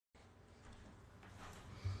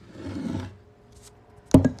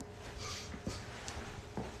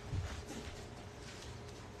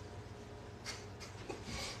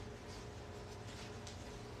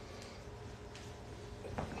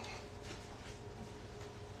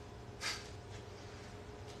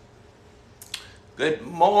Good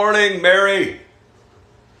morning, Mary.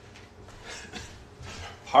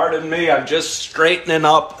 Pardon me, I'm just straightening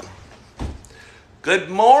up. Good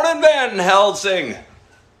morning, Van Helsing.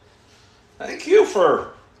 Thank you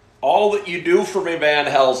for all that you do for me, Van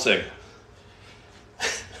Helsing.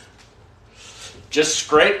 Just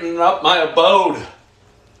straightening up my abode.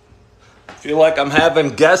 I feel like I'm having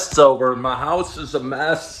guests over and my house is a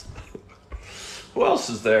mess. Who else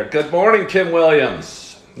is there? Good morning, Kim Williams.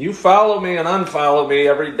 You follow me and unfollow me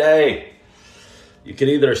every day. You can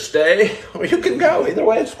either stay or you can go. Either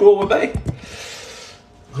way, it's cool with me.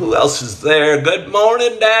 Who else is there? Good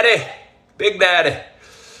morning, Daddy. Big Daddy.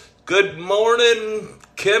 Good morning,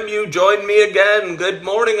 Kim. You joined me again. Good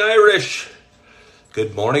morning, Irish.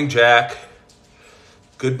 Good morning, Jack.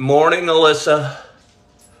 Good morning, Alyssa.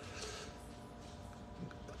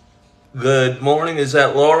 Good morning. Is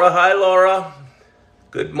that Laura? Hi, Laura.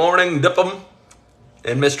 Good morning, Dipham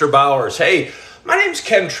and Mr. Bowers. Hey, my name's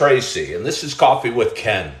Ken Tracy, and this is Coffee with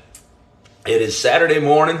Ken. It is Saturday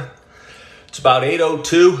morning. It's about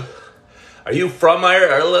 8:02. Are you from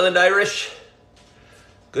Ireland, Irish?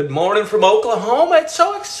 Good morning from Oklahoma. It's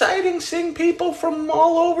so exciting seeing people from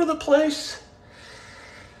all over the place.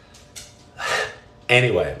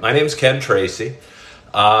 Anyway, my name's Ken Tracy,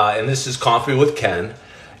 and this is Coffee with Ken.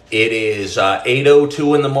 It is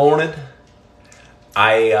 8:02 in the morning.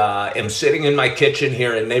 I am sitting in my kitchen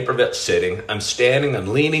here in Naperville. I'm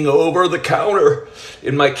leaning over the counter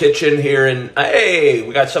in my kitchen here. And hey,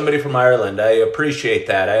 we got somebody from Ireland. I appreciate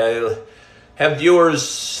that. I have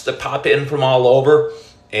viewers that pop in from all over.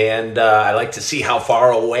 And I like to see how far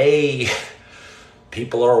away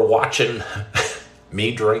people are watching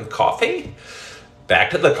me drink coffee.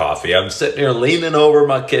 Back to the coffee. I'm sitting here leaning over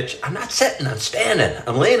my kitchen. I'm not sitting, I'm standing.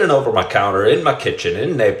 I'm leaning over my counter in my kitchen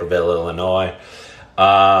in Naperville, Illinois.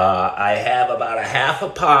 I have about a half a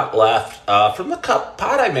pot left from the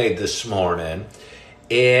pot I made this morning.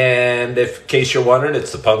 And in case you're wondering,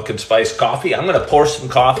 it's the pumpkin spice coffee. I'm going to pour some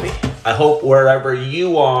coffee. I hope wherever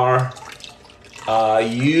you are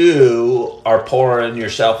pouring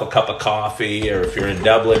yourself a cup of coffee. Or if you're in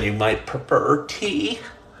Dublin, you might prefer tea.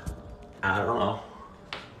 I don't know.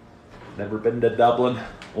 Never been to Dublin.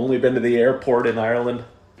 Only been to the airport in Ireland.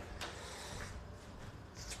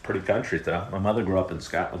 Pretty country, though. My mother grew up in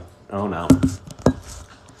Scotland. Oh, no.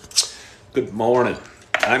 Good morning.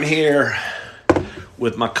 I'm here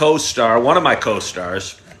with my co-star, one of my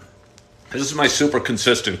co-stars. This is my super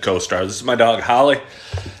consistent co-star. This is my dog, Holly.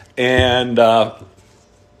 And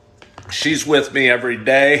she's with me every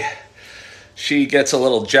day. She gets a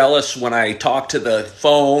little jealous when I talk to the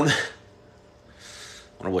phone. I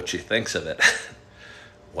wonder what she thinks of it.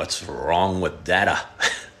 What's wrong with Dada?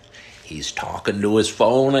 He's talking to his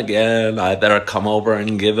phone again. I better come over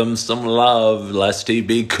and give him some love, lest he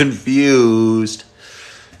be confused.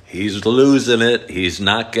 He's losing it. He's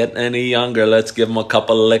not getting any younger. Let's give him a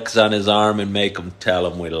couple licks on his arm and make him tell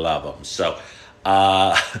him we love him. So,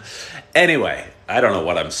 anyway, I don't know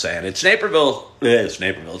what I'm saying. It's Naperville.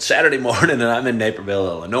 It's Saturday morning, and I'm in Naperville,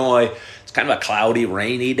 Illinois. It's kind of a cloudy,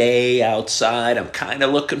 rainy day outside. I'm kind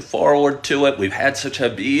of looking forward to it. We've had such a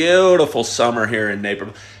beautiful summer here in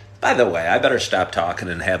Naperville. By the way, I better stop talking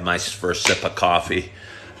and have my first sip of coffee.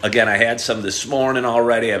 Again, I had some this morning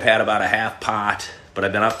already. I've had about a half pot, but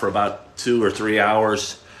I've been up for about 2 or 3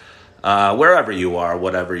 hours. Wherever you are,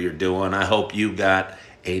 whatever you're doing, I hope you got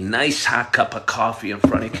a nice hot cup of coffee in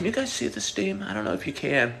front of you. Can you guys see the steam? I don't know if you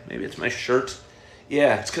can. Maybe it's my shirt.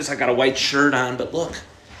 Yeah, it's because I got a white shirt on, but look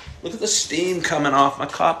at the steam coming off my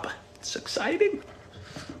cup. It's exciting.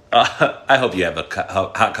 I hope you have a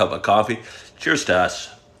hot cup of coffee. Cheers to us.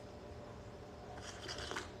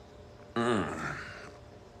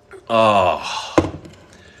 Oh,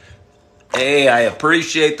 hey, I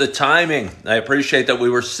appreciate the timing. I appreciate that we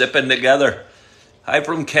were sipping together. Hi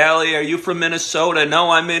from Cali. Are you from Minnesota?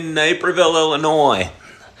 No, I'm in Naperville, Illinois.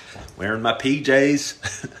 Wearing my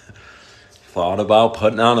PJs. Thought about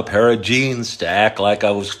putting on a pair of jeans to act like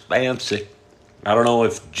I was fancy. I don't know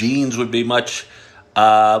if jeans would be much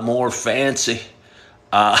more fancy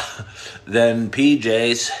than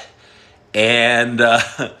PJs. And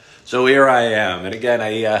so here I am. And again,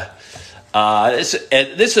 this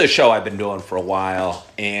is a show I've been doing for a while.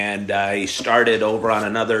 And I started over on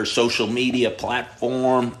another social media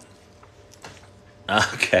platform.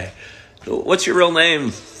 Okay. What's your real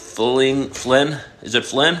name? Flynn? Is it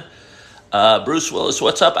Flynn? Bruce Willis,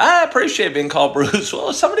 what's up? I appreciate being called Bruce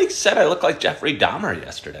Willis. Somebody said I look like Jeffrey Dahmer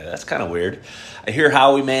yesterday. That's kind of weird. I hear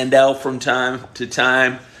Howie Mandel from time to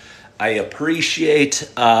time. I appreciate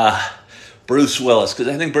Bruce Willis because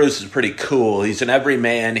I think Bruce is pretty cool. He's an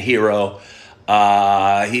everyman hero.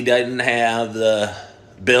 He didn't have the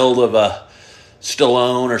build of a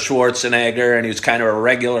Stallone or Schwarzenegger, and he was kind of a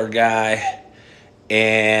regular guy.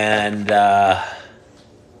 And,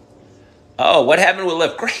 what happened with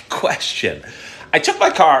Lyft? Great question. I took my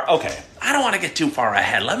car. Okay, I don't want to get too far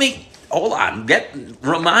ahead. Hold on.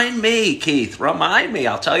 Remind me, Keith. Remind me.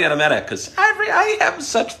 I'll tell you in a minute, because I have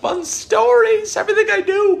such fun stories. Everything I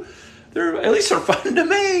do, at least they're fun to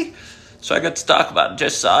me. So I got to talk about,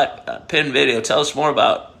 just saw it, pin video. Tell us more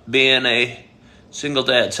about being a single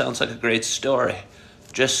dad. Sounds like a great story.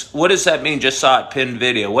 What does that mean? Just saw it, pin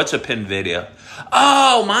video. What's a pin video?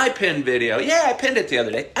 Oh, my pin video. Yeah, I pinned it the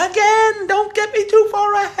other day. Again, don't get me too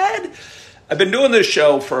far ahead. I've been doing this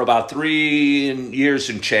show for about 3 years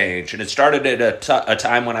and change, and it started at a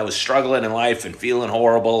time when I was struggling in life and feeling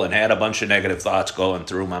horrible and had a bunch of negative thoughts going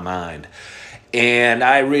through my mind. And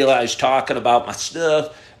I realized talking about my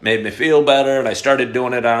stuff made me feel better, and I started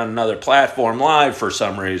doing it on another platform live for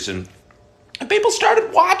some reason. And people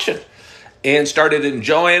started watching and started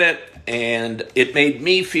enjoying it, and it made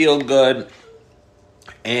me feel good,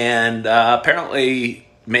 and apparently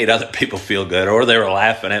made other people feel good, or they were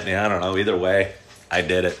laughing at me. I don't know. Either way, I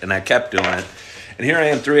did it, and I kept doing it. And here I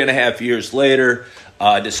am 3.5 years later,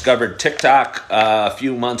 discovered TikTok a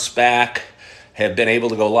few months back, have been able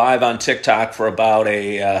to go live on TikTok for about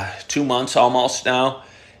 2 months almost now,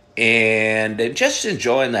 and just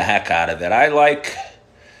enjoying the heck out of it. I like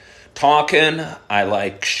talking. I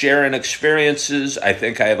like sharing experiences. I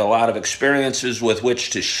think I have a lot of experiences with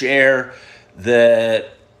which to share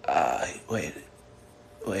that,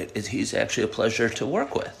 he's actually a pleasure to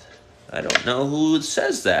work with. I don't know who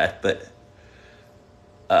says that, but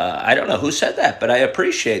I don't know who said that, but I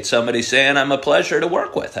appreciate somebody saying I'm a pleasure to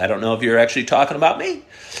work with. I don't know if you're actually talking about me.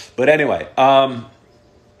 But anyway, I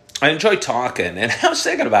enjoy talking, and I was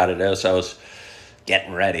thinking about it as I was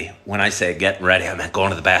getting ready. When I say getting ready, I meant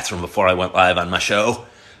going to the bathroom before I went live on my show.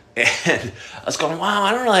 And I was going, wow,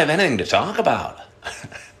 I don't really have anything to talk about.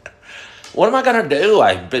 What am I going to do?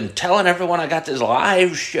 I've been telling everyone I got this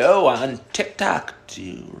live show on TikTok. Do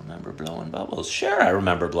you remember blowing bubbles? Sure, I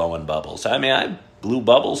remember blowing bubbles. I mean, I blew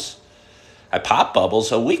bubbles. I popped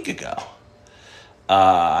bubbles a week ago.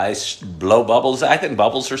 I blow bubbles. I think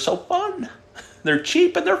bubbles are so fun. They're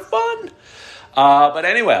cheap and they're fun. But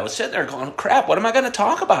anyway, I was sitting there going, crap, what am I going to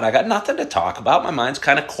talk about? I got nothing to talk about. My mind's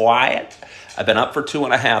kind of quiet. I've been up for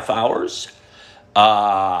 2.5 hours.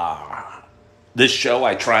 This show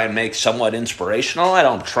I try and make somewhat inspirational. I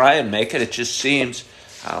don't try and make it. It just seems,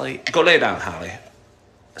 Holly, go lay down, Holly.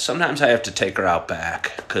 Sometimes I have to take her out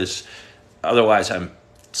back because otherwise I'm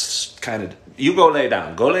kind of, you go lay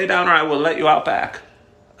down. Go lay down or I will let you out back.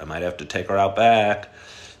 I might have to take her out back.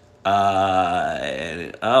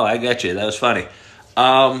 I get you. That was funny.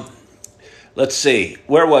 Let's see.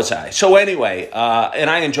 Where was I? So anyway, and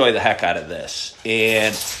I enjoy the heck out of this.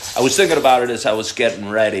 And I was thinking about it as I was getting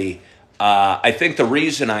ready. I think the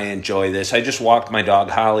reason I enjoy this, I just walked my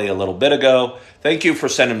dog Holly a little bit ago. Thank you for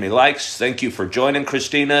sending me likes. Thank you for joining,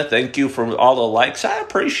 Christina. Thank you for all the likes. I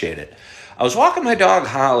appreciate it. I was walking my dog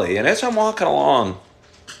Holly, and as I'm walking along,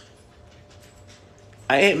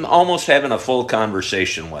 I am almost having a full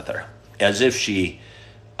conversation with her, as if she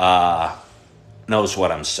knows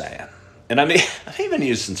what I'm saying. And I'm even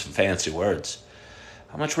using some fancy words.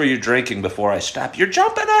 How much were you drinking before I stopped? You're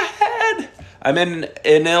jumping ahead. I'm in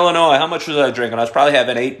Illinois. How much was I drinking? I was probably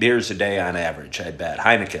having 8 beers a day on average, I bet.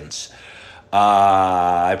 Heineken's.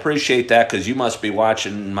 I appreciate that because you must be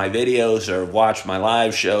watching my videos or watched my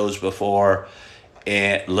live shows before.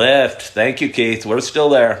 And Lyft. Thank you, Keith. We're still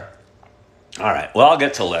there. All right. Well, I'll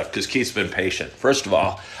get to Lyft because Keith's been patient. First of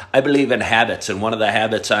all, I believe in habits, and one of the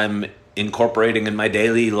habits I'm incorporating in my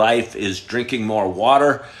daily life is drinking more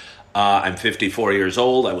water. I'm 54 years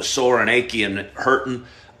old. I was sore and achy and hurting.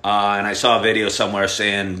 And I saw a video somewhere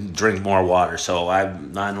saying drink more water. So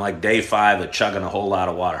I'm on like day 5 of chugging a whole lot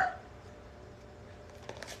of water.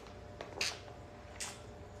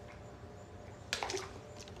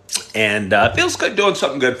 And it feels good doing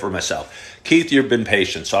something good for myself. Keith, you've been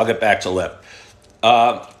patient, so I'll get back to Lyft.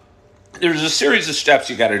 There's a series of steps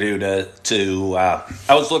you got to do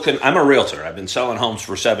I'm a realtor. I've been selling homes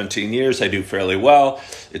for 17 years. I do fairly well.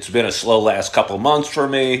 It's been a slow last couple months for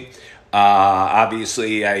me.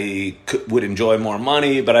 Obviously, I would enjoy more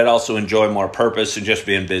money, but I'd also enjoy more purpose and just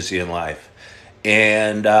being busy in life.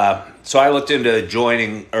 And so I looked into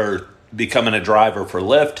joining or becoming a driver for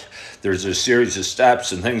Lyft. There's a series of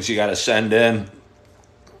steps and things you got to send in.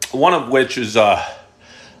 One of which is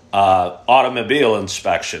automobile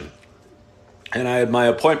inspection. and I had my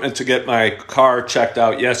appointment to get my car checked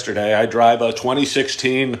out yesterday. I drive a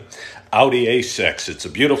 2016 Audi A6. It's a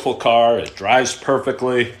beautiful car. It drives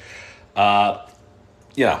perfectly. It's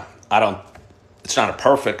not a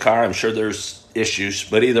perfect car. I'm sure there's issues,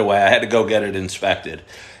 but either way, I had to go get it inspected.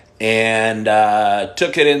 And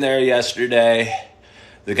took it in there yesterday.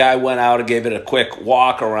 The guy went out and gave it a quick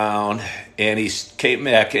walk around, and he came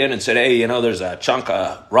back in and said, hey, there's a chunk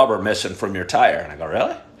of rubber missing from your tire. And I go,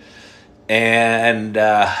 really? And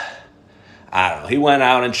I don't know. He went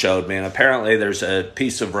out and showed me, and apparently there's a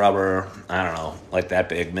piece of rubber, I don't know, like that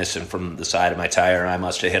big, missing from the side of my tire. I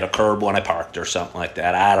must have hit a curb when I parked or something like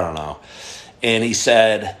that. I don't know. And he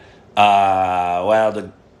said,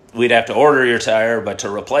 we'd have to order your tire, but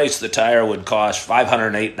to replace the tire would cost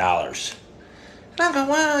 $508. And I go,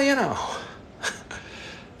 well,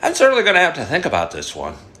 I'm certainly going to have to think about this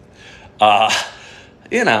one.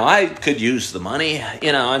 I could use the money.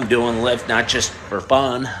 I'm doing Lyft not just for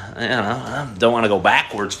fun. I don't want to go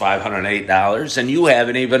backwards $508, and you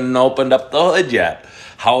haven't even opened up the hood yet.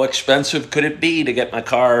 How expensive could it be to get my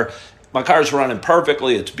car? My car's running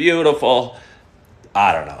perfectly. It's beautiful.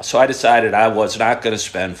 I don't know. So I decided I was not going to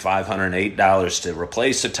spend $508 to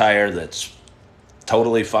replace a tire that's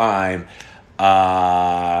totally fine,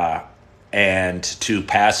 and to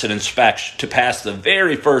pass an inspection, to pass the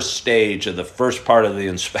very first stage of the first part of the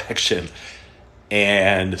inspection.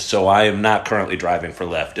 And so I am not currently driving for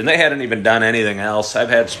Lyft. And they hadn't even done anything else. I've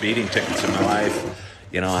had speeding tickets in my life.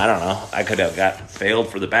 I don't know. I could have failed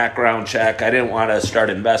for the background check. I didn't want to start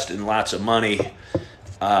investing lots of money.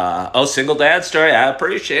 Single dad story. I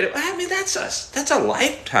appreciate it. I mean, that's a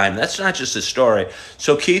lifetime. That's not just a story.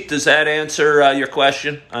 So, Keith, does that answer your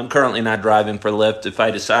question? I'm currently not driving for Lyft. If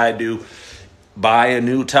I decide to buy a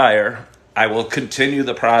new tire, I will continue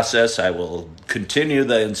the process. I will continue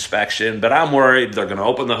the inspection, but I'm worried they're going to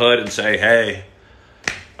open the hood and say, hey,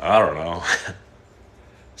 I don't know,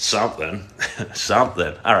 something.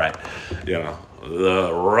 All right.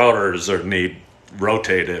 The rotors need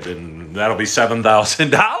rotated, and that'll be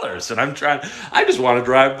 $7,000. And I just want to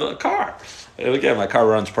drive the car. And again, my car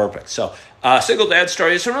runs perfect. So, single dad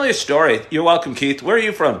story isn't really a story. You're welcome, Keith. Where are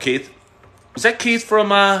you from, Keith? Is that Keith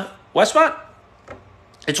from Westmont?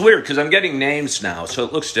 It's weird because I'm getting names now, so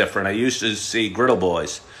it looks different. I used to see Griddle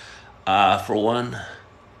Boys for one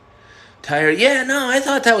tire. Yeah, no, I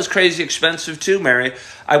thought that was crazy expensive too, Mary.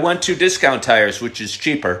 I went to Discount Tires, which is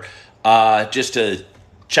cheaper, just to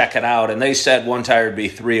check it out, and they said one tire would be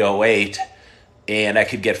 $308, and I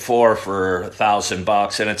could get 4 for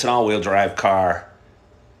 $1,000, and it's an all-wheel drive car.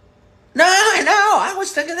 No, I know. I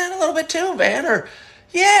was thinking that a little bit too, Van.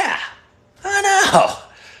 Yeah, I know.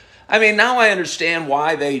 I mean, now I understand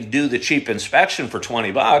why they do the cheap inspection for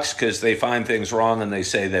 $20, because they find things wrong and they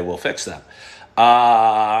say they will fix them.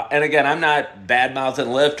 And again, I'm not bad-mouthing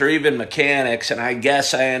Lyft or even mechanics, and I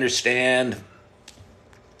guess I understand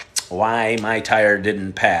why my tire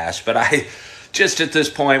didn't pass. But I just at this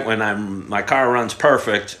point, when my car runs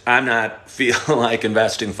perfect, I'm not feeling like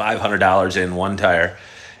investing $500 in one tire,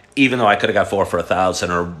 even though I could have got 4 for $1,000,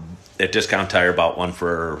 or at Discount Tire bought one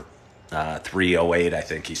for $308, I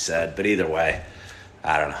think he said. But either way,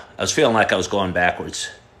 I don't know. I was feeling like I was going backwards.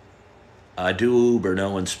 Do Uber,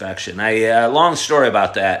 no inspection. Long story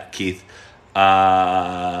about that, Keith.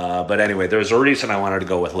 But anyway, there's a reason I wanted to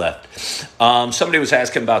go with Lyft. Somebody was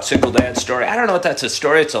asking about single dad story. I don't know if that's a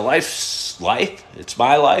story. It's a life. It's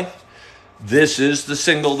my life. This is the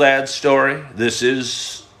single dad story. This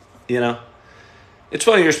is, it's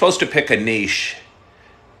funny. You're supposed to pick a niche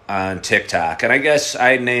on TikTok, and I guess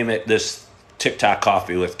I name it this TikTok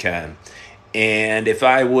Coffee with Ken. And if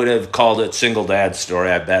I would have called it single dad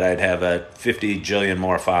story, I bet I'd have a 50 jillion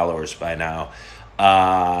more followers by now.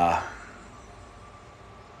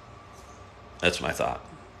 That's my thought.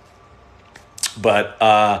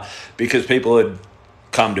 But because people would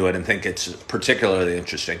come to it and think it's particularly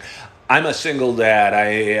interesting. I'm a single dad. I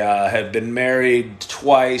have been married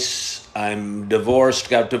twice. I'm divorced,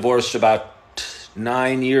 got divorced about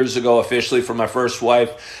 9 years ago officially from my first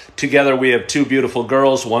wife. Together we have 2 beautiful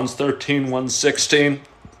girls. One's 13, one's 16.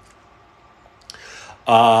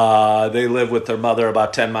 They live with their mother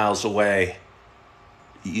about 10 miles away.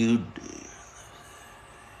 I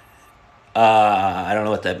don't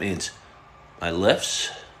know what that means. My lifts?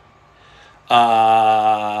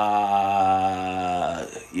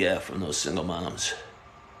 Yeah, from those single moms.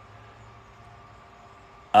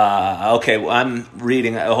 Okay, well, I'm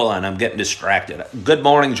reading. Hold on, I'm getting distracted. Good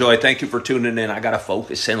morning, Joy. Thank you for tuning in. I got to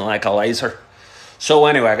focus in like a laser. So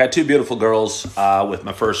anyway, I got 2 beautiful girls with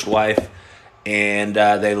my first wife, and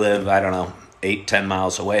they live, 8-10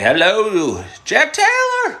 miles away. Hello, Jack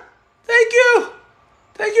Taylor. Thank you.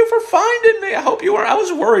 Thank you for finding me. I hope you were. I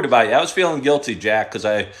was worried about you. I was feeling guilty, Jack, because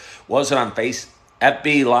I wasn't on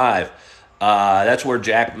FB Live. That's where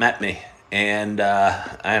Jack met me. And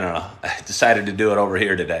I don't know. I decided to do it over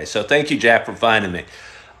here today. So thank you, Jack, for finding me.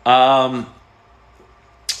 What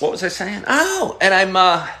was I saying? Oh, and I'm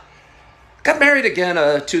got married again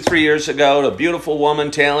 2-3 years ago to a beautiful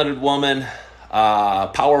woman, talented woman,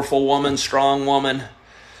 powerful woman, strong woman.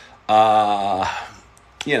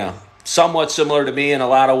 Somewhat similar to me in a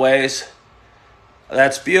lot of ways.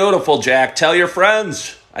 That's beautiful, Jack. Tell your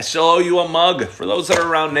friends. I still owe you a mug. For those that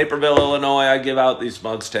are around Naperville, Illinois, I give out these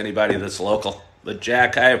mugs to anybody that's local. But,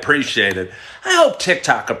 Jack, I appreciate it. I hope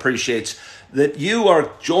TikTok appreciates that you are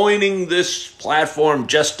joining this platform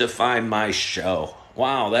just to find my show.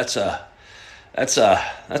 Wow, that's a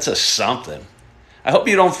something. I hope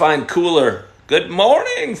you don't find cooler. Good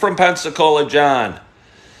morning from Pensacola, John.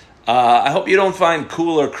 I hope you don't find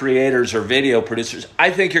cooler creators or video producers.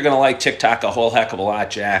 I think you're going to like TikTok a whole heck of a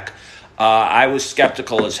lot, Jack. I was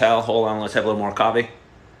skeptical as hell. Hold on, let's have a little more coffee.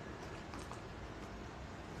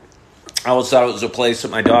 I always thought it was a place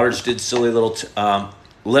that my daughters did silly little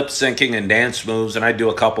lip syncing and dance moves, and I do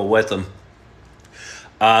a couple with them.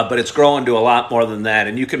 But it's growing to a lot more than that,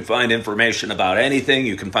 and you can find information about anything.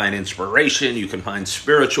 You can find inspiration. You can find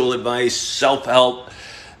spiritual advice, self-help,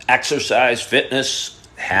 exercise, fitness,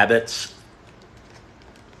 habits.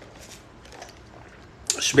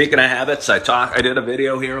 Speaking of habits, I did a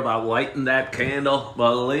video here about lighting that candle.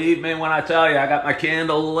 Believe me when I tell you, I got my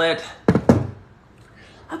candle lit.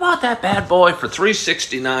 I bought that bad boy for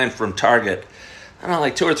 $3.69 from Target. I don't know,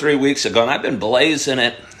 like 2 or 3 weeks ago, and I've been blazing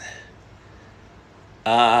it.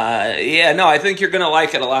 I think you're going to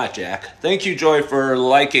like it a lot, Jack. Thank you, Joy, for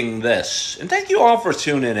liking this. And thank you all for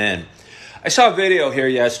tuning in. I saw a video here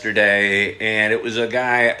yesterday, and it was a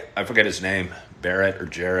guy, I forget his name, Barrett or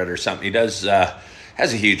Jarrett or something. He does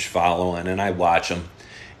has a huge following, and I watch him.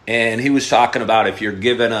 And he was talking about if you're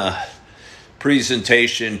given a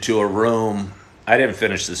presentation to a room. I didn't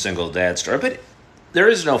finish the single dad story, but there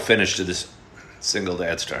is no finish to this single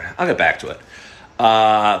dad story. I'll get back to it.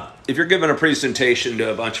 If you're giving a presentation to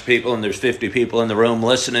a bunch of people and there's 50 people in the room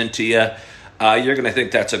listening to you, you're going to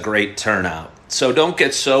think that's a great turnout. So don't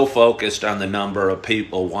get so focused on the number of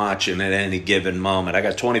people watching at any given moment. I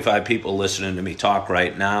got 25 people listening to me talk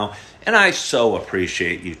right now, and I so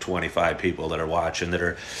appreciate you 25 people that are watching, that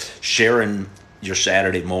are sharing your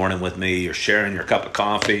Saturday morning with me. You're sharing your cup of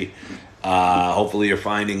coffee. Hopefully you're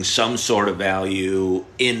finding some sort of value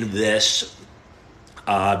in this,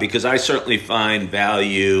 because I certainly find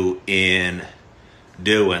value in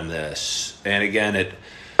doing this. And again,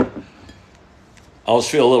 I always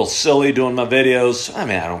feel a little silly doing my videos. I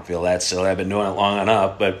mean, I don't feel that silly. I've been doing it long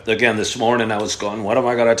enough. But again, this morning I was going, what am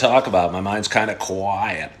I going to talk about? My mind's kind of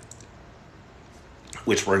quiet.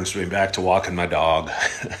 Which brings me back to walking my dog.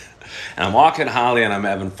 And I'm walking Holly and I'm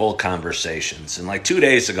having full conversations. And like 2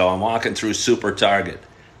 days ago, I'm walking through Super Target.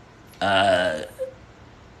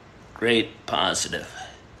 Great positive.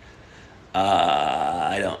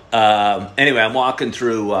 Anyway, I'm walking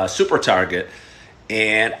through Super Target.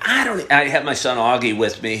 And I have my son Augie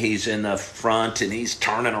with me. He's in the front and he's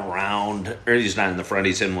turning around. Or he's not in the front.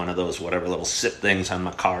 He's in one of those whatever little sit things on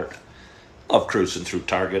my cart. Love cruising through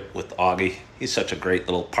Target with Augie. He's such a great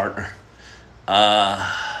little partner.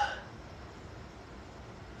 I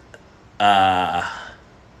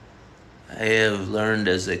have learned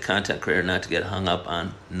as a content creator not to get hung up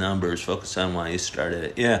on numbers. Focus on why you started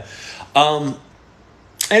it. Yeah.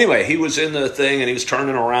 Anyway, he was in the thing and he was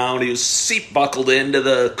turning around. He was seat buckled into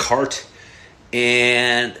the cart.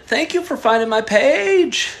 And thank you for finding my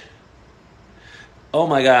page. Oh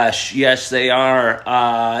my gosh, yes, they are.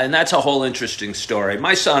 And that's a whole interesting story.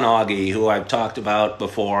 My son Augie, who I've talked about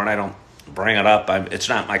before, and I don't bring it up. It's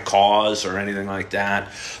not my cause or anything like that.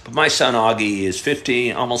 But my son Augie is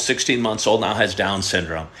 15, almost 16 months old now, has Down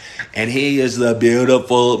syndrome. And he is the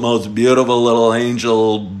most beautiful little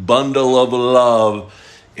angel bundle of love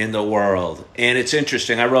in the world. And it's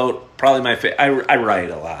interesting. I wrote probably I write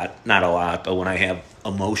a lot, not a lot, but when I have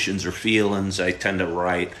emotions or feelings, I tend to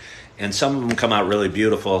write. And some of them come out really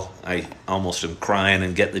beautiful. I almost am crying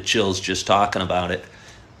and get the chills just talking about it.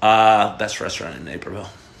 Best restaurant in Naperville.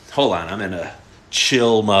 Hold on, I'm in a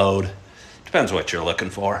chill mode. Depends what you're looking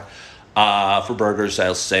for. For burgers,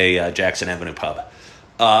 I'll say Jackson Avenue Pub.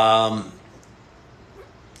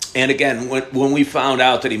 And again, when we found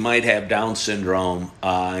out that he might have Down syndrome,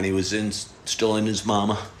 and he was still in his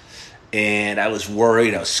mama, and I was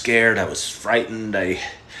worried, I was scared, I was frightened, I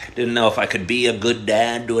didn't know if I could be a good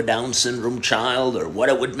dad to a Down syndrome child, or what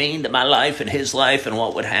it would mean to my life and his life and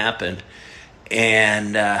what would happen.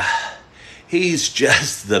 And He's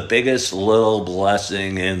just the biggest little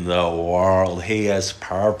blessing in the world. He is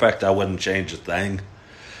perfect. I wouldn't change a thing.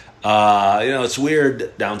 It's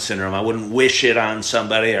weird, Down syndrome. I wouldn't wish it on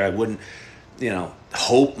somebody, or I wouldn't,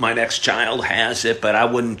 hope my next child has it, but I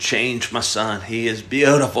wouldn't change my son. He is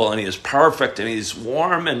beautiful, and he is perfect, and he's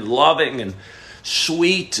warm and loving and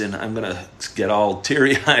sweet, and I'm going to get all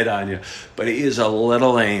teary-eyed on you, but he is a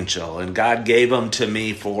little angel, and God gave him to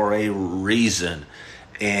me for a reason.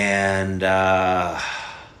 And, I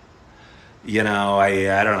don't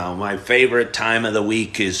know. My favorite time of the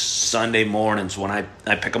week is Sunday mornings when I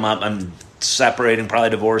pick him up. I'm separating,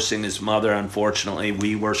 probably divorcing his mother, unfortunately.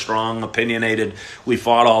 We were strong, opinionated. We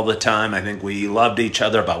fought all the time. I think we loved each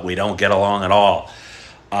other, but we don't get along at all.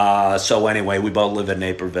 So anyway, we both live in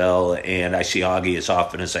Naperville, and I see Augie as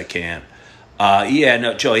often as I can.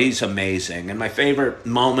 Joe, he's amazing. And my favorite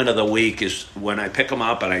moment of the week is when I pick him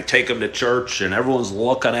up and I take him to church and everyone's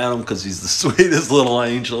looking at him because he's the sweetest little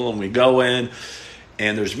angel. And we go in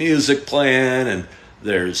and there's music playing and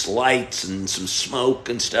there's lights and some smoke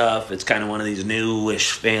and stuff. It's kind of one of these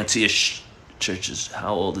newish, fancy-ish churches.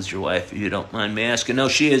 How old is your wife, if you don't mind me asking? No,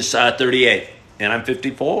 she is 38 and I'm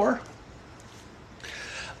 54.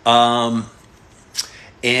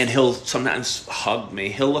 And he'll sometimes hug me.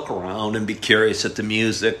 He'll look around and be curious at the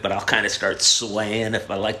music, but I'll kind of start swaying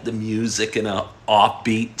if I like the music in an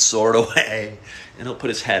offbeat sort of way. And he'll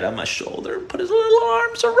put his head on my shoulder and put his little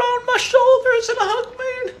arms around my shoulders and hug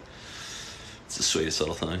me. It's the sweetest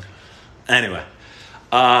little thing. Anyway,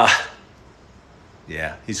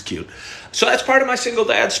 yeah, he's cute. So that's part of my single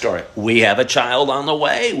dad story. We have a child on the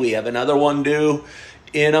way. We have another one due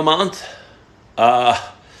in a month.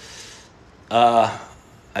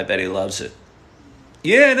 I bet he loves it.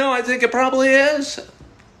 Yeah, no, I think it probably is.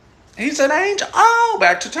 He's an angel. Oh,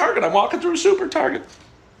 back to Target. I'm walking through Super Target.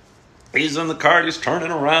 He's in the car. He's turning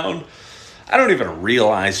around. I don't even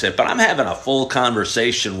realize it, but I'm having a full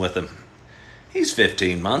conversation with him. He's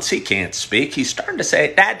 15 months. He can't speak. He's starting to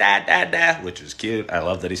say, dad, dad, dad, dad, which is cute. I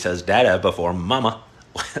love that he says dada before mama.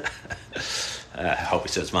 I hope he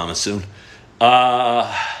says mama soon.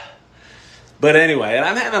 But anyway, and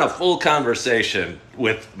I'm having a full conversation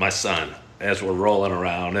with my son as we're rolling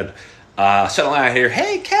around. And suddenly I hear,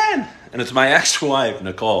 hey, Ken. And it's my ex-wife,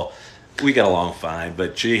 Nicole. We get along fine,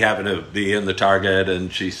 but she happened to be in the Target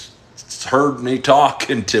and she's heard me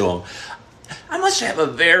talking to him. I must have a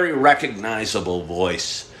very recognizable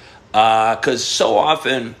voice because so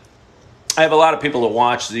often I have a lot of people that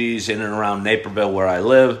watch these in and around Naperville where I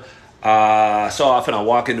live. So often I'll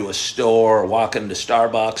walk into a store or walk into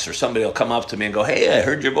Starbucks or somebody will come up to me and go, hey, I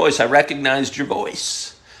heard your voice. I recognized your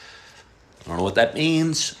voice. I don't know what that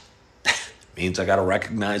means. It means I got a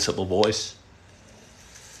recognizable voice.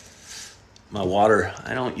 My water,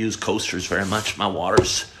 I don't use coasters very much. My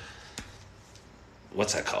water's,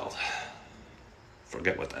 what's that called?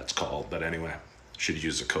 Forget what that's called, but anyway, should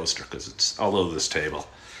use a coaster because it's all over this table.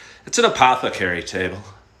 It's an apothecary table.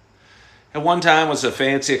 At one time, it was a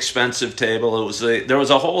fancy, expensive table. There was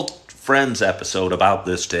a whole Friends episode about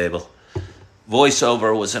this table.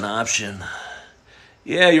 Voiceover was an option.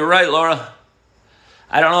 Yeah, you're right, Laura.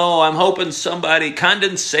 I don't know. I'm hoping somebody...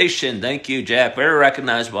 Condensation. Thank you, Jack. Very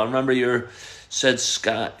recognizable. I remember you said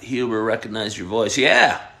Scott Huber recognized your voice.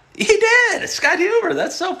 Yeah, he did. Scott Huber.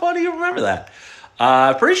 That's so funny you remember that.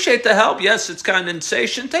 Appreciate the help. Yes, it's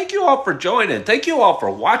condensation. Thank you all for joining. Thank you all for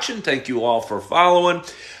watching. Thank you all for following.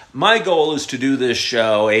 My goal is to do this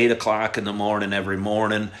show 8 o'clock in the morning every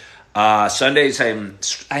morning. Sundays, I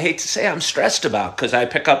hate to say I'm stressed about because I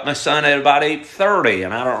pick up my son at about 8:30,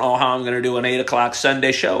 and I don't know how I'm going to do an 8 o'clock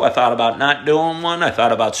Sunday show. I thought about not doing one. I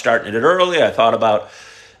thought about starting it early. I thought about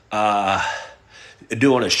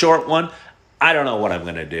doing a short one. I don't know what I'm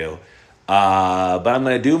going to do, but I'm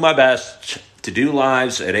going to do my best to do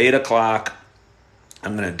lives at 8 o'clock.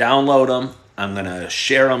 I'm going to download them. I'm going to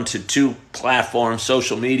share them to 2 platforms,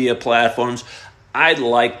 social media platforms. I'd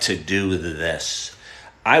like to do this.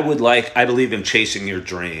 I believe in chasing your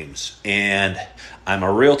dreams. And I'm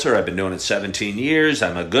a realtor. I've been doing it 17 years.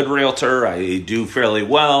 I'm a good realtor. I do fairly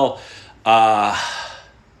well. But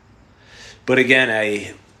again,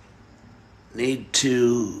 I need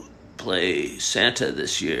to play Santa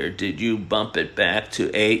this year. Did you bump it back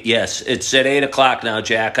to 8? Yes, it's at 8 o'clock now,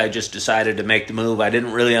 Jack. I just decided to make the move. I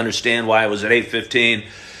didn't really understand why it was at 8:15.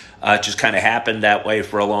 It just kind of happened that way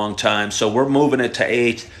for a long time. So we're moving it to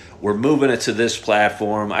 8. We're moving it to this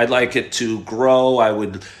platform. I'd like it to grow.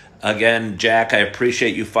 Again, Jack, I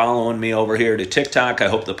appreciate you following me over here to TikTok. I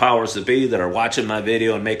hope the powers that be that are watching my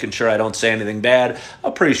video and making sure I don't say anything bad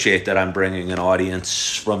appreciate that I'm bringing an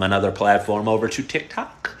audience from another platform over to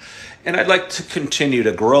TikTok. And I'd like to continue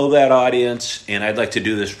to grow that audience, and I'd like to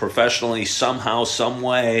do this professionally somehow, some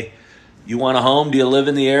way. You want a home? Do you live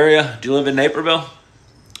in the area? Do you live in Naperville?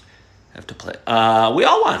 Have to play. We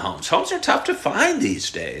all want homes. Homes are tough to find these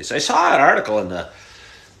days. I saw an article in the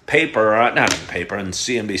paper, not in the paper, in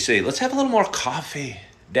CNBC. Let's have a little more coffee.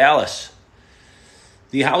 Dallas.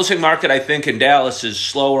 The housing market, I think, in Dallas is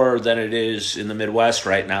slower than it is in the Midwest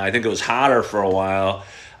right now. I think it was hotter for a while.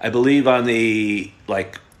 I believe on the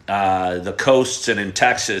coasts and in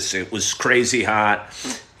Texas, it was crazy hot,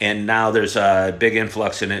 and now there's a big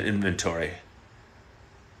influx in inventory.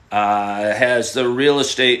 Has the real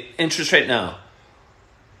estate interest rate now?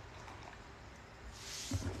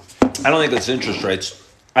 I don't think it's interest rates.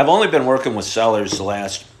 I've only been working with sellers the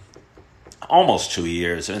last almost 2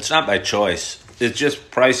 years, and it's not by choice. It's just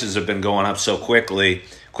prices have been going up so quickly,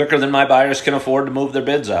 quicker than my buyers can afford to move their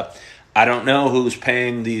bids up. I don't know who's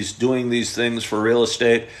doing these things for real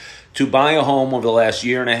estate. To buy a home over the last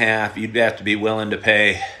year and a half, you'd have to be willing to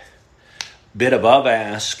pay a bid above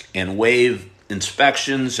ask and waive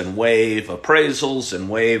inspections and waive appraisals and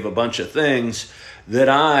waive a bunch of things that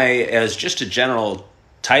I, as just a general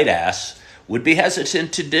tight ass, would be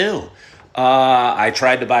hesitant to do. I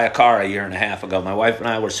tried to buy a car a year and a half ago. My wife and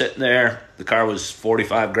I were sitting there. The car was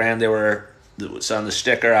 $45,000. It was on the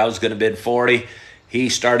sticker. I was going to bid 40. He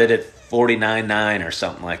started at $49,900 or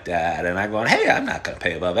something like that. And I'm going, hey, I'm not going to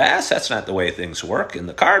pay above ask. That's not the way things work in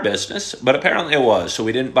the car business. But apparently it was. So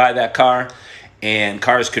we didn't buy that car. And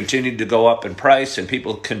cars continued to go up in price, and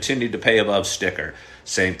people continued to pay above sticker.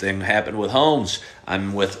 Same thing happened with homes.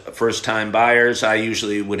 I'm with first-time buyers. I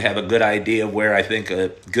usually would have a good idea of where I think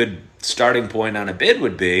a good starting point on a bid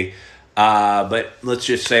would be. But let's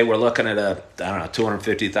just say we're looking at a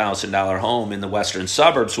 $250,000 home in the western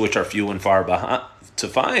suburbs, which are few and far behind to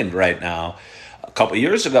find right now. A couple of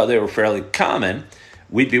years ago, they were fairly common.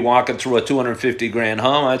 We'd be walking through a $250,000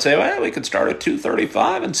 home. I'd say, well, we could start at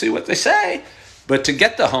 $235,000 and see what they say. But to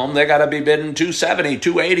get the home, they got to be bidding $270,000,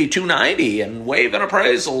 $280,000, $290,000 and waiving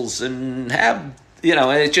appraisals and have,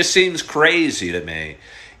 it just seems crazy to me.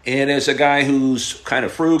 And as a guy who's kind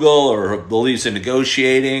of frugal or believes in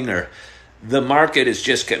negotiating, or the market has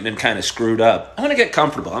just been kind of screwed up. I'm going to get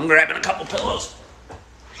comfortable. I'm grabbing a couple pillows.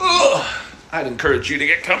 Ugh. I'd encourage you to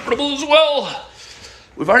get comfortable as well.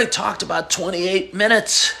 We've already talked about 28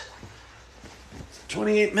 minutes.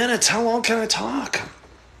 28 minutes. How long can I talk?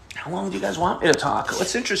 How long do you guys want me to talk?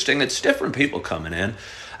 What's interesting, it's different people coming in.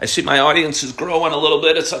 I see my audience is growing a little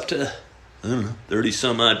bit. It's up to,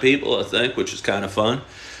 30-some-odd people, I think, which is kind of fun.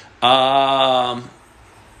 What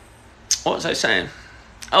was I saying?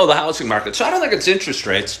 Oh, the housing market. So I don't think it's interest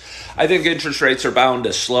rates. I think interest rates are bound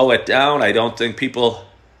to slow it down. I don't think people...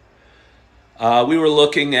 we were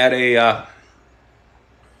looking at it's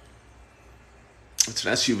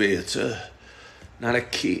an SUV. It's not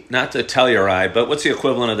the Telluride, but what's the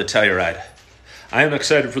equivalent of the Telluride? I am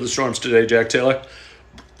excited for the storms today, Jack Taylor.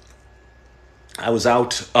 I was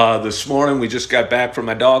out this morning. We just got back from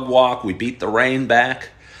my dog walk. We beat the rain back.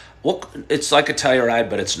 Well, it's like a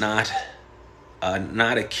Telluride, but it's not.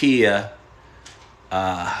 Not a Kia.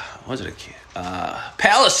 Was it a Kia?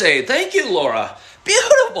 Palisade. Thank you, Laura.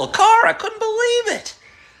 Beautiful car. I couldn't believe it.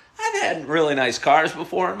 I've had really nice cars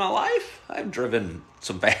before in my life. I've driven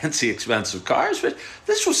some fancy, expensive cars, but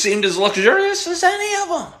this seemed as luxurious as any of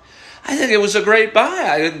them. I think it was a great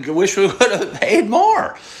buy. I wish we would have paid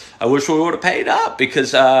more. I wish we would have paid up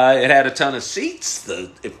because it had a ton of seats.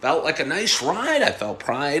 It felt like a nice ride. I felt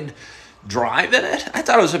pride driving it. I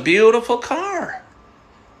thought it was a beautiful car.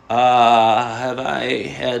 Have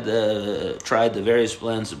I tried the various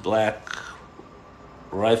blends of Black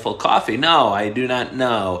Rifle coffee? No, I do not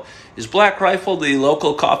know. Is Black Rifle the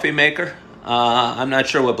local coffee maker? I'm not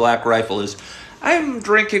sure what Black Rifle is. I'm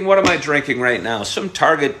drinking, what am I drinking right now? Some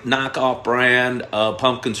Target knockoff brand of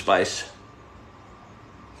pumpkin spice.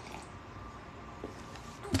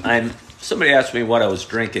 Somebody asked me what I was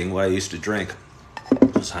drinking, what I used to drink.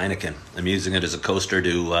 It was Heineken. I'm using it as a coaster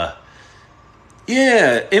to,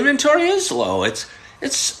 inventory is low. It's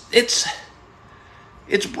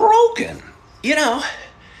broken.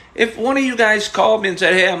 If one of you guys called me and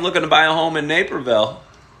said, hey, I'm looking to buy a home in Naperville,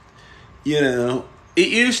 it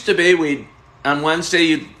used to be on Wednesday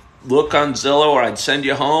you'd look on Zillow or I'd send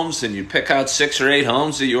you homes and you'd pick out 6 or 8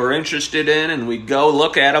 homes that you were interested in and we'd go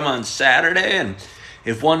look at them on Saturday, and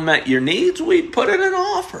if one met your needs, we'd put in an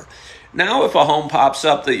offer. Now if a home pops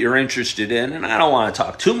up that you're interested in, and I don't want to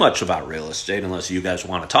talk too much about real estate unless you guys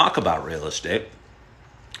want to talk about real estate,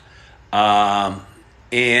 so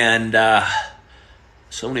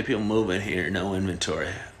many people moving here, no inventory.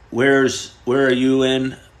 Where are you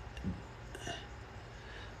in?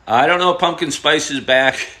 I don't know if pumpkin spice is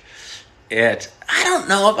back. I don't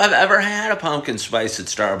know if I've ever had a pumpkin spice at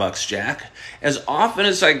Starbucks, Jack. As often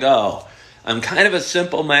as I go, I'm kind of a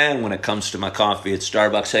simple man when it comes to my coffee at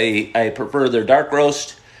Starbucks. I prefer their dark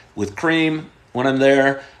roast with cream when I'm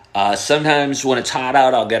there. Sometimes when it's hot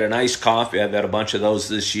out, I'll get an iced coffee. I've had a bunch of those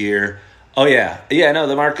this year. Oh, yeah. Yeah, no,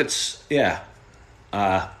 the market's, yeah.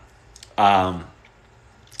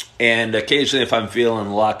 And occasionally if I'm feeling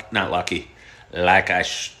not lucky, like I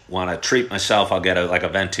want to treat myself, I'll get a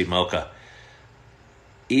venti mocha.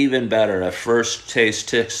 Even better, a first taste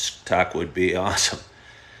TikTok would be awesome.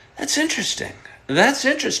 That's interesting.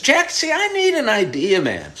 Jack, see, I need an idea,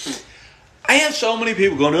 man. I have so many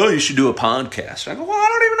people going, oh, you should do a podcast. I go, well, I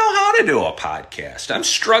don't even know how to do a podcast. I'm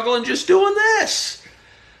struggling just doing this.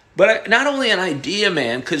 But not only an idea,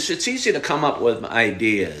 man, because it's easy to come up with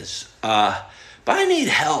ideas, but I need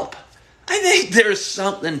help. I think there's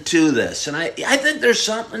something to this, and I think there's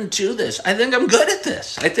something to this. I think I'm good at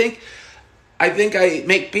this. I think I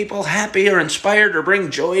make people happy or inspired or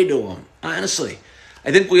bring joy to them, honestly.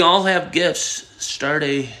 I think we all have gifts.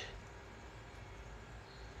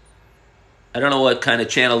 I don't know what kind of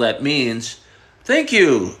channel that means. Thank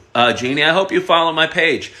you, Jeannie. I hope you follow my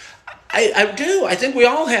page. I do. I think we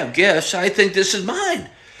all have gifts. I think this is mine.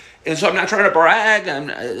 And so I'm not trying to brag. I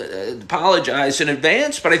apologize in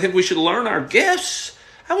advance, but I think we should learn our gifts.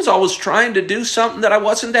 I was always trying to do something that I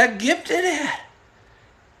wasn't that gifted at.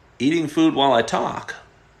 Eating food while I talk.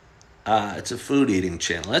 It's a food eating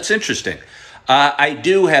channel. That's interesting. I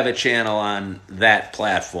do have a channel on that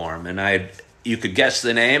platform, and you could guess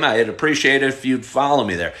the name. I'd appreciate it if you'd follow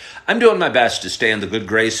me there. I'm doing my best to stay in the good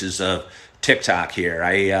graces of TikTok here.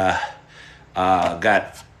 I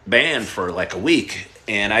got banned for like a week,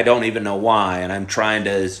 and I don't even know why, and I'm trying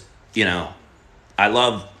to, I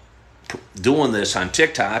love doing this on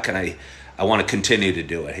TikTok, and I want to continue to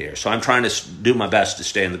do it here. So I'm trying to do my best to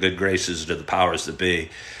stay in the good graces of the powers that be,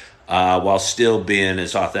 while still being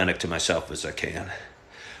as authentic to myself as I can.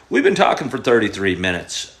 We've been talking for 33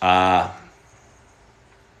 minutes. I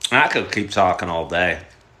could keep talking all day.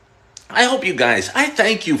 I hope you guys, I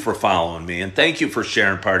thank you for following me, and thank you for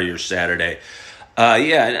sharing part of your Saturday.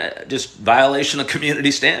 Just violation of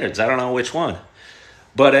community standards. I don't know which one.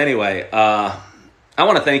 But anyway, I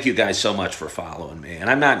want to thank you guys so much for following me. And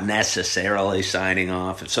I'm not necessarily signing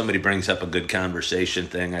off. If somebody brings up a good conversation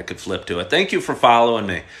thing, I could flip to it. Thank you for following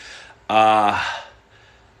me. I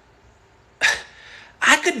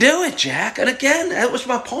could do it, Jack. And again, that was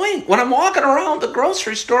my point. When I'm walking around the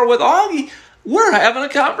grocery store with Augie, we're having a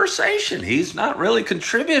conversation. He's not really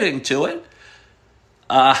contributing to it.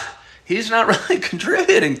 He's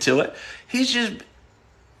just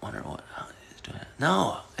wondering what he's doing.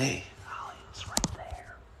 No, hey, Holly, it's right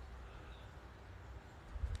there.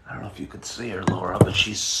 I don't know if you could see her, Laura, but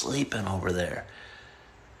she's sleeping over there.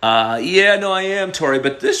 I am, Tori,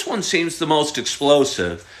 but this one seems the most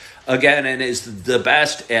explosive. Again, and is the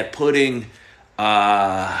best at putting,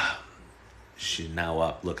 she's now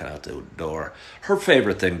up looking out the door. Her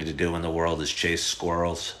favorite thing to do in the world is chase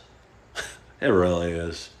squirrels. It really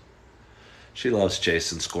is. She loves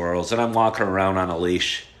chasing squirrels, and I'm walking around on a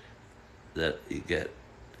leash that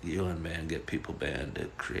you and man get people banned to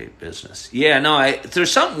create business. Yeah, no,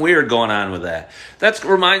 there's something weird going on with that. That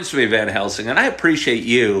reminds me of Van Helsing, and I appreciate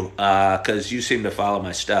you because you seem to follow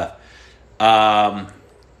my stuff. Hi,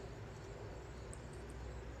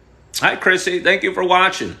 Chrissy. Thank you for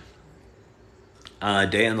watching.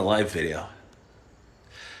 Day in the life video.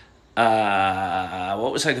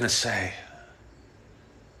 What was I going to say?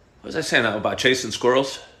 What was I saying about chasing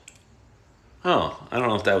squirrels? Oh, I don't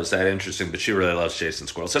know if that was that interesting, but she really loves chasing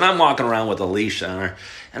squirrels. And I'm walking around with a leash on her,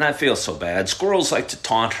 and I feel so bad. Squirrels like to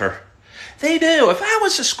taunt her. They do. If I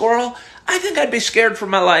was a squirrel, I think I'd be scared for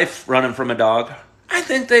my life running from a dog. I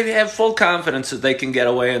think they have full confidence that they can get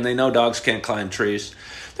away, and they know dogs can't climb trees.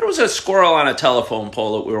 There was a squirrel on a telephone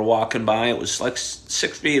pole that we were walking by. It was like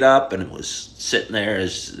 6 feet up, and it was sitting there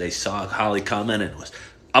as they saw Holly coming, and it was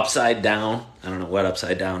upside down. I don't know what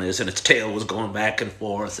upside down is, and its tail was going back and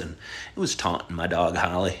forth, and it was taunting my dog,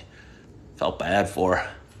 Holly. Felt bad for her.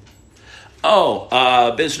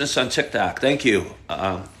 Oh, business on TikTok. Thank you.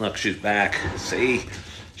 Look, she's back. See?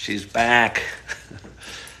 She's back.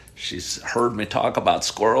 She's heard me talk about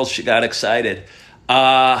squirrels. She got excited.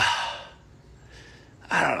 I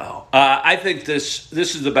don't know. I think this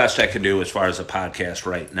is the best I can do as far as a podcast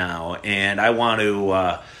right now, and I want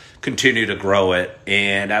to continue to grow it,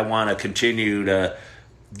 and I want to continue to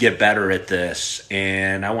get better at this,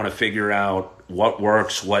 and I want to figure out what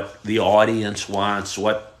works, what the audience wants,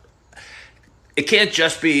 it can't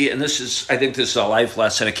just be, and I think this is a life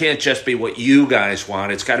lesson, it can't just be what you guys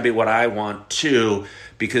want. It's got to be what I want too,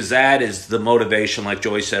 because that is the motivation, like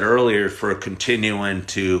Joy said earlier, for continuing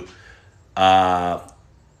to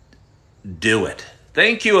do it.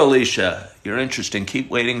 Thank you, Alicia. You're interesting. Keep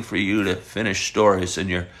waiting for you to finish stories, and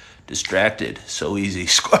you're distracted. So easy,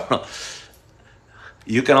 squirrel.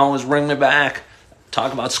 You can always bring me back.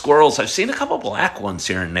 Talk about squirrels. I've seen a couple black ones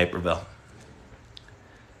here in Naperville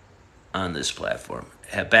on this platform.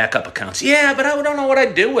 Have backup accounts. Yeah, but I don't know what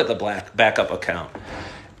I'd do with a black backup account.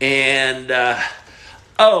 And,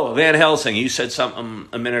 Van Helsing, you said something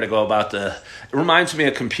a minute ago about it reminds me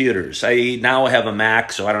of computers. I now have a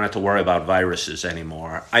Mac, so I don't have to worry about viruses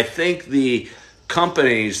anymore. I think the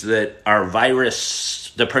companies that are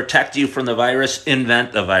that protect you from the virus,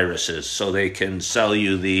 invent the viruses so they can sell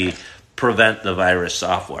you the prevent the virus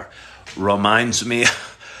software. Reminds me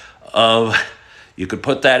of, you could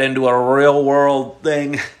put that into a real world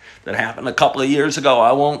thing that happened a couple of years ago.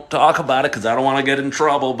 I won't talk about it because I don't want to get in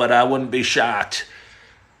trouble, but I wouldn't be shocked.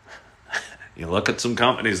 You look at some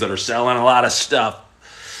companies that are selling a lot of stuff.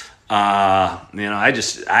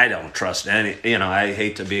 I don't trust any. I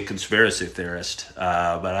hate to be a conspiracy theorist,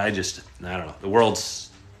 but I don't know. The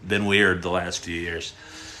world's been weird the last few years.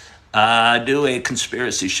 Do a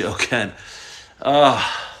conspiracy show, Ken. Oh,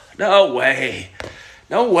 no way.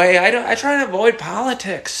 No way. I try to avoid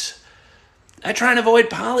politics. I try and avoid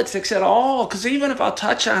politics at all, because even if I'll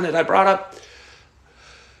touch on it, I brought up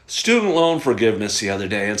student loan forgiveness the other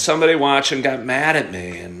day, and somebody watching got mad at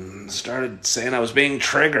me and started saying I was being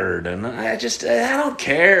triggered, and I don't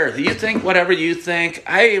care. You think whatever you think.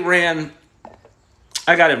 I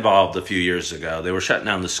got involved a few years ago. They were shutting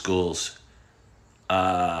down the schools. They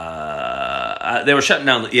were shutting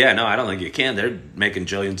down. I don't think you can. They're making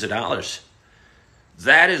jillions of dollars.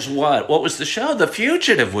 That is what was the show? The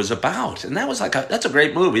Fugitive was about, and that was that's a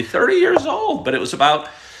great movie. 30 years old, but it was about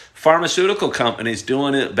pharmaceutical companies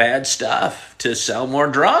doing bad stuff to sell more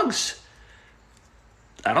drugs.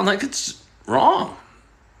 I don't think it's wrong.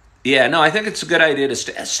 I think it's a good idea to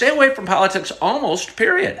stay away from politics almost,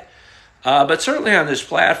 period. But certainly on this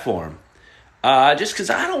platform, just because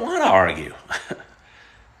I don't want to argue.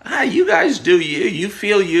 You guys do you. You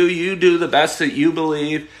feel you do the best that you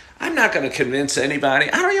believe. I'm not going to convince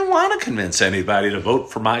anybody. I don't even want to convince anybody to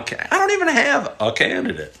vote for my candidate. I don't even have a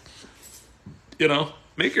candidate.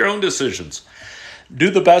 Make your own decisions.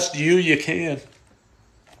 Do the best you can.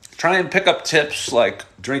 Try and pick up tips like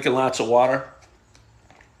drinking lots of water,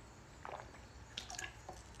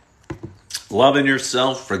 loving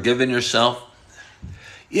yourself, forgiving yourself.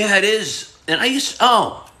 Yeah, it is. And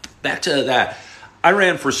back to that. I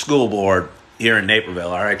ran for school board here in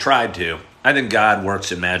Naperville, or I tried to. I think God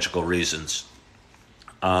works in magical reasons.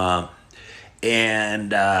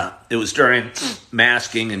 It was during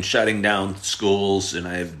masking and shutting down schools, and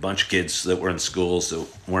I have a bunch of kids that were in schools that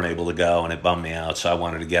weren't able to go, and it bummed me out, so I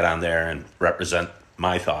wanted to get on there and represent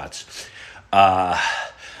my thoughts. I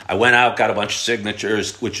went out, got a bunch of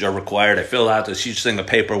signatures, which are required. I filled out this huge thing of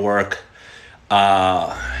paperwork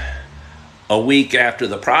a week after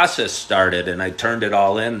the process started, and I turned it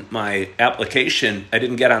all in. My application, I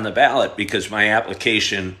didn't get on the ballot because my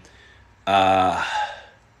application got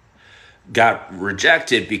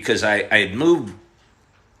rejected because I had moved,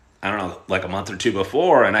 like a month or two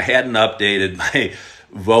before, and I hadn't updated my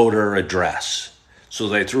voter address. So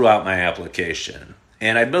they threw out my application.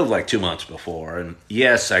 And I'd moved like 2 months before. And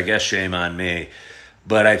yes, I guess shame on me.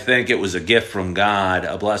 But I think it was a gift from God,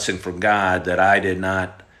 a blessing from God, that I did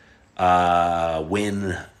not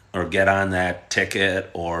win or get on that ticket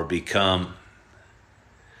or become...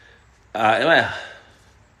 I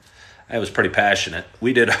was pretty passionate.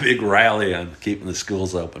 We did a big rally on keeping the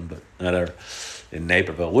schools open, but whatever, in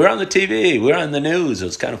Naperville. We're on the TV. We're on the news. It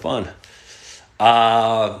was kind of fun.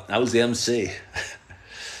 I was the MC.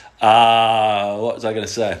 What was I going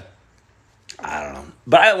to say? I don't know.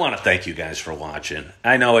 But I want to thank you guys for watching.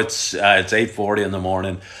 I know it's 8:40 in the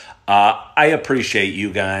morning. I appreciate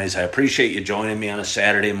you guys. I appreciate you joining me on a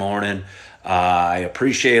Saturday morning. I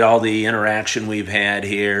appreciate all the interaction we've had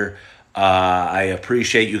here. I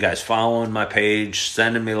appreciate you guys following my page,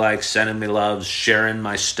 sending me likes, sending me loves, sharing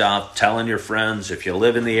my stuff, telling your friends. If you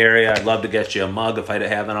live in the area, I'd love to get you a mug if I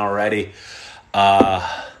haven't already.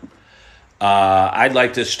 I'd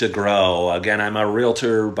like this to grow. Again, I'm a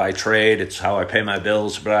realtor by trade. It's how I pay my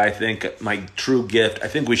bills. But I think my true gift, I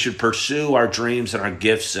think we should pursue our dreams and our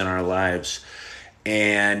gifts in our lives.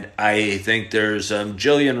 And I think there's a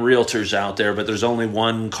jillion realtors out there, but there's only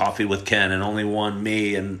one Coffee with Ken and only one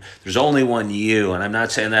me, and there's only one you. And I'm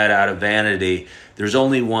not saying that out of vanity. There's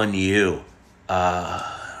only one you.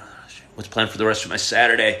 What's planned for the rest of my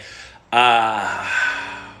Saturday?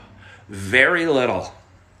 Very little.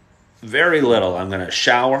 Very little. I'm going to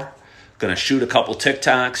shower, going to shoot a couple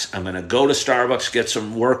TikToks. I'm going to go to Starbucks, get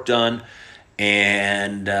some work done,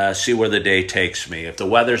 and see where the day takes me. If the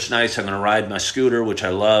weather's nice, I'm going to ride my scooter, which I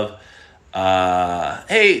love.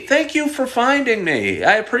 Hey, thank you for finding me.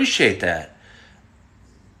 I appreciate that.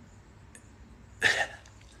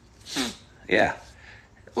 Yeah.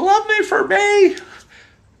 Love me for me.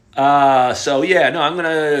 So yeah, no, I'm going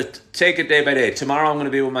to take it day by day. Tomorrow I'm going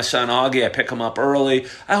to be with my son, Augie. I pick him up early.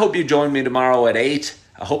 I hope you join me tomorrow at 8.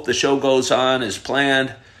 I hope the show goes on as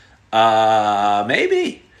planned.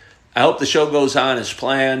 Maybe. I hope the show goes on as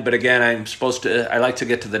planned. But again, I like to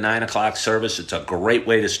get to the 9 o'clock service. It's a great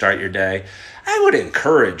way to start your day. I would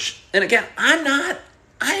encourage, and again, I've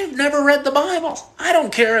never read the Bible. I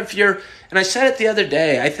don't care if and I said it the other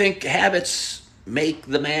day, I think habits make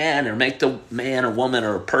the man or make the man a woman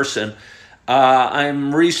or a person.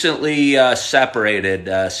 I'm recently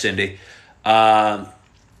separated, Cindy. Or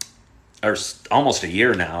almost a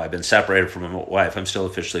year now. I've been separated from my wife. I'm still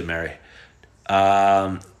officially married.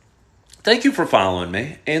 Thank you for following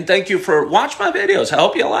me. And thank you for watch my videos. I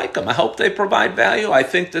hope you like them. I hope they provide value. I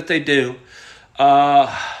think that they do.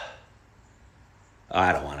 I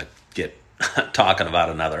don't want to get talking about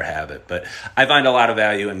another habit, but I find a lot of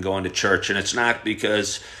value in going to church, and it's not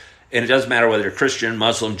because, and it doesn't matter whether you're Christian,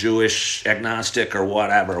 Muslim, Jewish, agnostic, or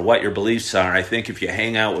whatever, what your beliefs are. I think if you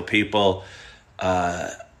hang out with people,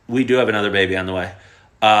 we do have another baby on the way.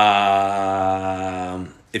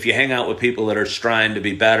 If you hang out with people that are trying to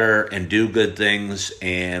be better and do good things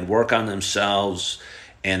and work on themselves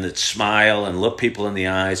and that smile and look people in the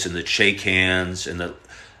eyes and that shake hands and that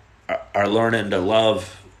are learning to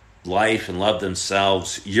love life and love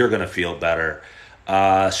themselves, you're going to feel better.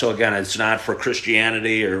 So again, it's not for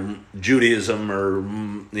Christianity or Judaism or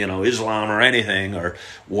Islam or anything or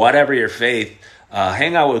whatever your faith.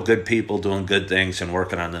 Hang out with good people doing good things and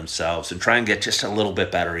working on themselves and try and get just a little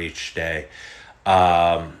bit better each day.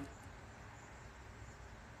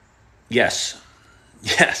 Yes,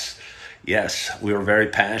 we were very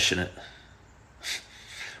passionate.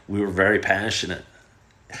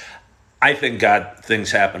 I think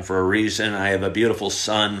things happen for a reason. I have a beautiful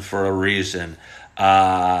son for a reason.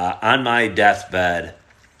 On my deathbed,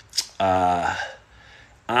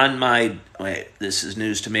 this is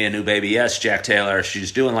news to me, a new baby. Yes, Jack Taylor,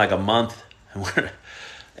 she's doing like a month,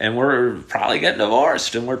 and we're probably getting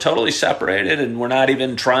divorced, and we're totally separated, and we're not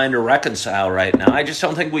even trying to reconcile right now. I just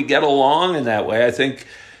don't think we get along in that way. I think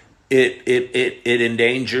it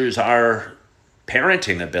endangers our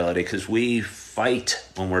parenting ability because we fight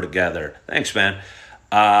when we're together. Thanks, man.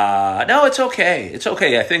 No, it's okay. It's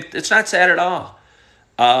okay. I think it's not sad at all.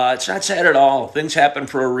 It's not sad at all. Things happen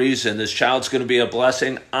for a reason. This child's going to be a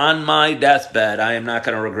blessing. On my deathbed, I am not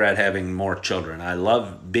going to regret having more children. I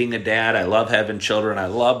love being a dad. I love having children. I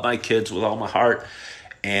love my kids with all my heart.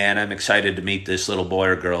 And I'm excited to meet this little boy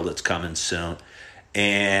or girl that's coming soon.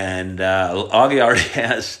 And Augie already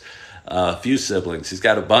has a few siblings. He's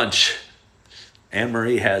got a bunch.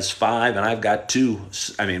 Anne-Marie has 5, and I've got 2.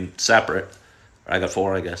 Separate. I got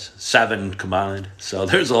 4, I guess. 7 combined. So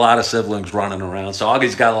there's a lot of siblings running around. So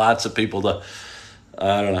Augie's got lots of people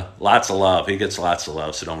lots of love. He gets lots of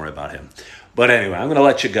love, so don't worry about him. But anyway, I'm going to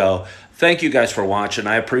let you go. Thank you guys for watching.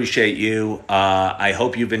 I appreciate you. I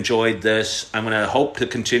hope you've enjoyed this. I'm going to hope to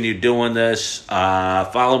continue doing this.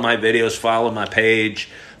 Follow my videos. Follow my page.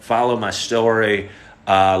 Follow my story.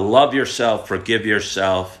 Love yourself. Forgive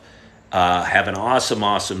yourself. Have an awesome,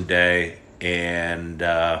 awesome day. And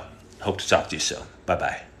hope to talk to you soon.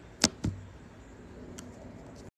 Bye-bye.